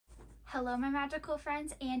Hello my magical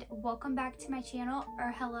friends, and welcome back to my channel,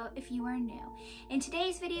 or hello if you are new. In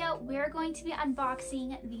today's video we're going to be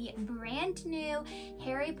unboxing the brand new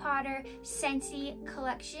Harry Potter Scentsy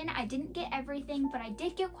collection. I didn't get everything, but I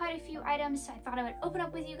did get quite a few items, so I thought I would open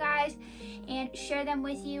up with you guys and share them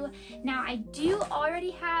with you. Now I do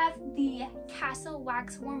already have the Castle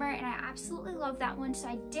wax warmer and I absolutely love that one, so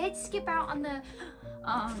I did skip out on the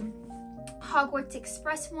Hogwarts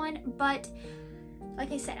Express one, but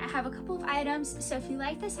like I said, I have a couple of items, so if you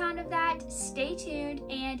like the sound of that, stay tuned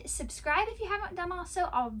and subscribe if you haven't done so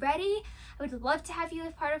already. I would love to have you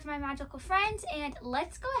as part of my magical friends, and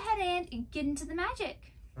let's go ahead and get into the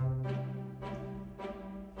magic.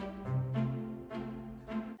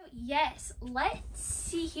 Yes, let's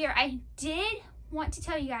see here. I did want to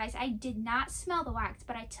tell you guys, I did not smell the wax,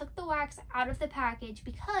 but I took the wax out of the package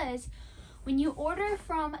because when you order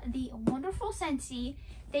from the wonderful Scentsy,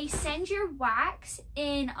 they send your wax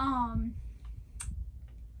in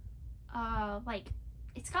like,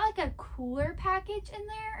 it's got like a cooler package in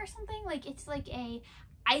there or something. Like, it's like a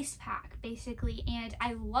ice pack basically, and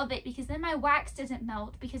I love it because then my wax doesn't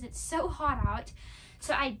melt because it's so hot out.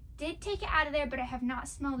 So I did take it out of there, but I have not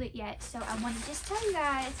smelled it yet. So I want to just tell you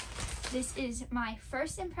guys, this is my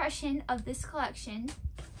first impression of this collection.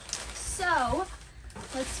 So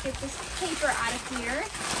let's get this paper out of here.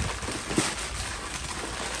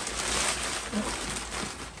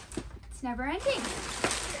 It's never ending.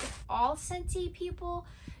 All Scentsy people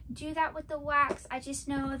do that with the wax. I just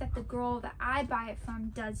know that the girl that I buy it from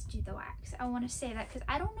does do the wax. I want to say that because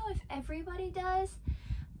I don't know if everybody does,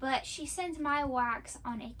 but she sends my wax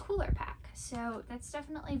on a cooler pack. So that's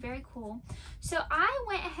definitely very cool. So I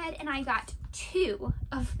went ahead and I got 2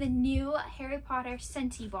 of the new Harry Potter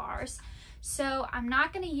Scentsy bars. So I'm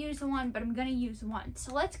not going to use one, but I'm going to use one.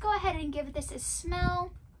 So let's go ahead and give this a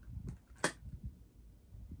smell.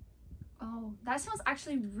 Oh, that smells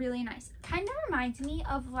actually really nice. Kind of reminds me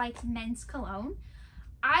of like men's cologne.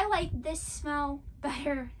 I like this smell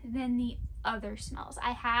better than the other smells.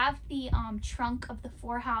 I have the trunk of the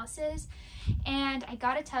 4 houses, and I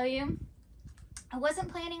gotta tell you, I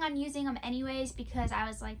wasn't planning on using them anyways because I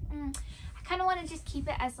was like, I kind of want to just keep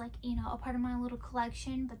it as like, you know, a part of my little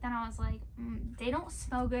collection, but then I was like, they don't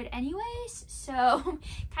smell good anyways, so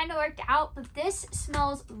kind of worked out. But this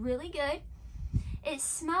smells really good. It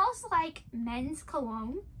smells like men's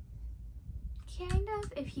cologne, kind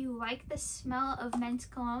of. If you like the smell of men's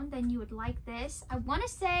cologne, then you would like this. I want to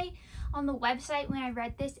say on the website when I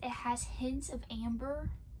read this, it has hints of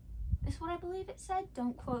amber, is what I believe it said.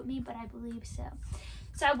 Don't quote me, but I believe so.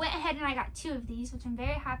 So I went ahead and I got 2 of these, which I'm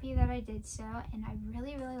very happy that I did so, and I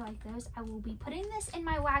really, really like those. I will be putting this in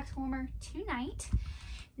my wax warmer tonight.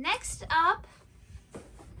 Next up,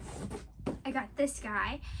 I got this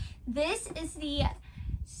guy. This is the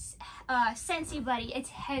Scentsy Buddy. It's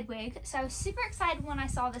Hedwig. So I was super excited when I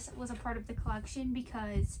saw this was a part of the collection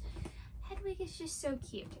because Hedwig is just so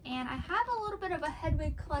cute. And I have a little bit of a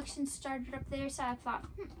Hedwig collection started up there, so I thought,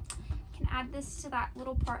 I can add this to that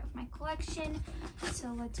little part of my collection.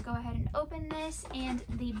 So let's go ahead and open this. And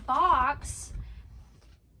the box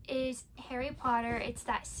is Harry Potter. It's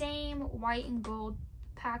that same white and gold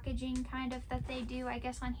packaging kind of that they do, I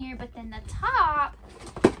guess, on here, but then the top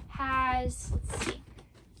has, let's see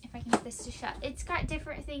if I can get this to shut, it's got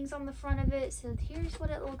different things on the front of it. So here's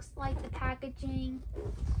what it looks like, the packaging,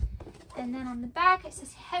 and then on the back it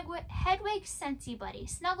says Hedwig Scentsy Buddy.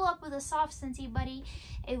 Snuggle up with a soft Scentsy Buddy,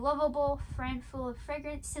 a lovable friend full of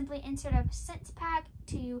fragrance. Simply insert a scent pack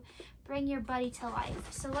to bring your buddy to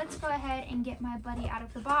life. So let's go ahead and get my buddy out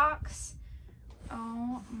of the box.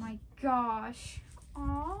 Oh my gosh.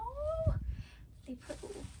 Oh, they put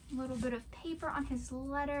a little bit of paper on his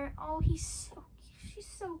letter. Oh, she's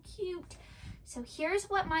so cute. So here's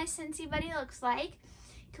what my Scentsy Buddy looks like.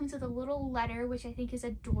 It comes with a little letter, which I think is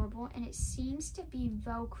adorable, and it seems to be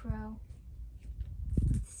Velcro.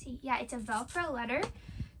 Let's see. Yeah, it's a Velcro letter.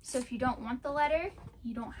 So if you don't want the letter,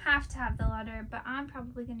 you don't have to have the letter, but I'm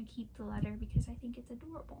probably going to keep the letter because I think it's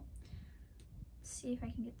adorable. Let's see if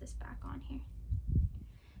I can get this back on here.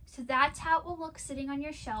 So that's how it will look sitting on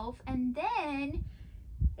your shelf. And then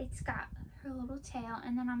it's got her little tail.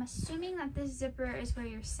 And then I'm assuming that this zipper is where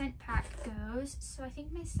your scent pack goes. So I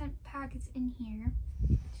think my scent pack is in here.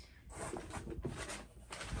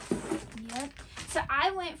 Yep. So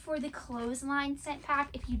I went for the Clothesline scent pack.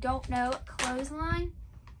 If you don't know, Clothesline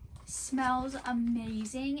smells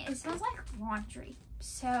amazing. It smells like laundry.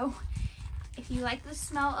 So if you like the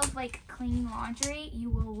smell of like clean laundry, you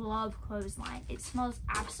will love Clothesline. It smells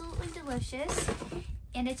absolutely delicious,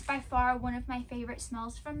 and it's by far one of my favorite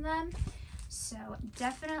smells from them. So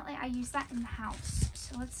definitely I use that in the house.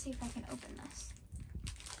 So let's see if I can open this.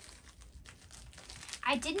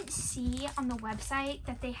 I didn't see on the website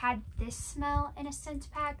that they had this smell in a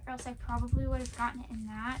scent pack, or else I probably would have gotten it in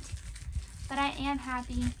that. But I am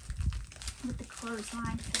happy with the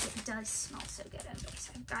clothesline because it does smell so good. Okay,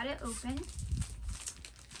 so I've got it open.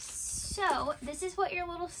 So this is what your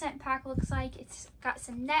little scent pack looks like. It's got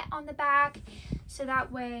some net on the back, so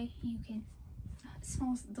that way you can, it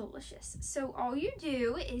smells delicious. So all you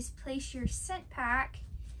do is place your scent pack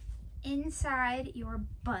inside your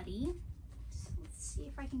buddy. So let's see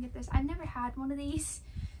if I can get this. I've never had one of these,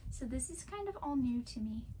 so this is kind of all new to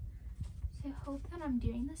me. So I hope that I'm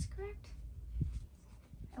doing this correct.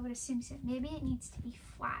 I would assume so. Maybe it needs to be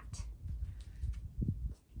flat.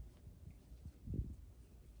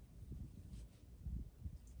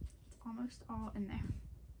 It's almost all in there.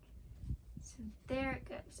 So there it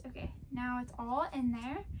goes. Okay, now it's all in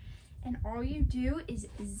there. And all you do is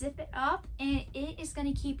zip it up, and it is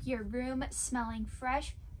going to keep your room smelling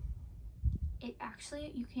fresh. It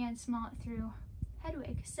actually, you can smell it through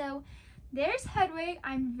Hedwig. So there's Hedwig.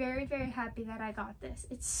 I'm very, very happy that I got this.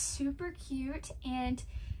 It's super cute, and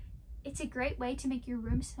it's a great way to make your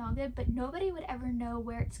room smell good, but nobody would ever know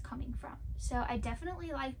where it's coming from. So I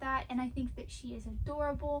definitely like that, and I think that she is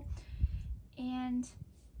adorable. And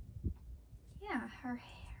yeah, her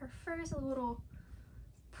fur is a little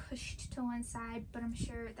pushed to one side, but I'm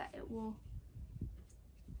sure that it will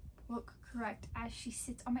look correct as she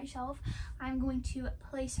sits on my shelf. I'm going to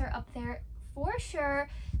place her up there for sure.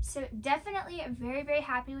 So definitely very, very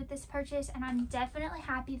happy with this purchase, and I'm definitely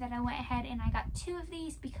happy that I went ahead and I got 2 of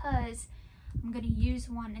these because I'm going to use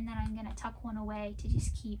one and then I'm going to tuck one away to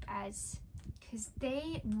just keep as, because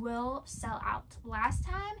they will sell out. Last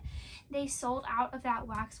time they sold out of that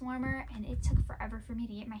wax warmer and it took forever for me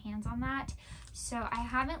to get my hands on that. So I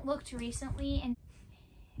haven't looked recently, and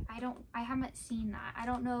I haven't seen that. I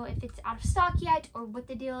don't know if it's out of stock yet or what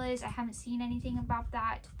the deal is. I haven't seen anything about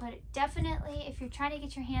that, but definitely if you're trying to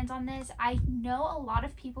get your hands on this, I know a lot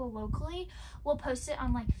of people locally will post it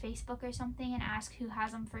on like Facebook or something and ask who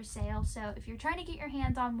has them for sale. So if you're trying to get your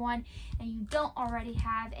hands on one and you don't already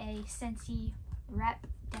have a Scentsy rep,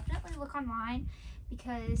 definitely look online,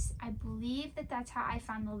 because I believe that that's how I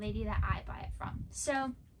found the lady that I buy it from.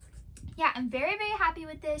 So yeah, I'm very, very happy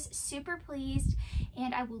with this, super pleased,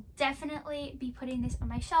 and I will definitely be putting this on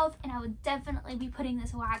my shelf, and I will definitely be putting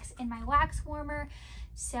this wax in my wax warmer.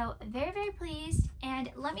 So very, very pleased, and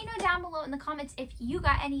let me know down below in the comments if you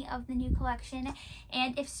got any of the new collection,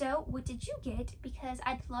 and if so, what did you get, because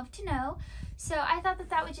I'd love to know. So I thought that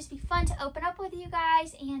that would just be fun to open up with you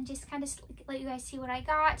guys and just kind of let you guys see what I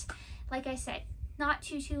got. Like I said, not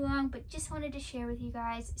too long, but just wanted to share with you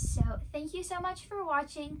guys. So thank you so much for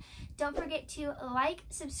watching. Don't forget to like,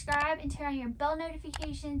 subscribe, and turn on your bell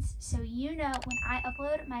notifications so you know when I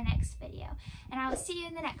upload my next video. And I will see you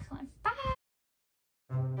in the next one.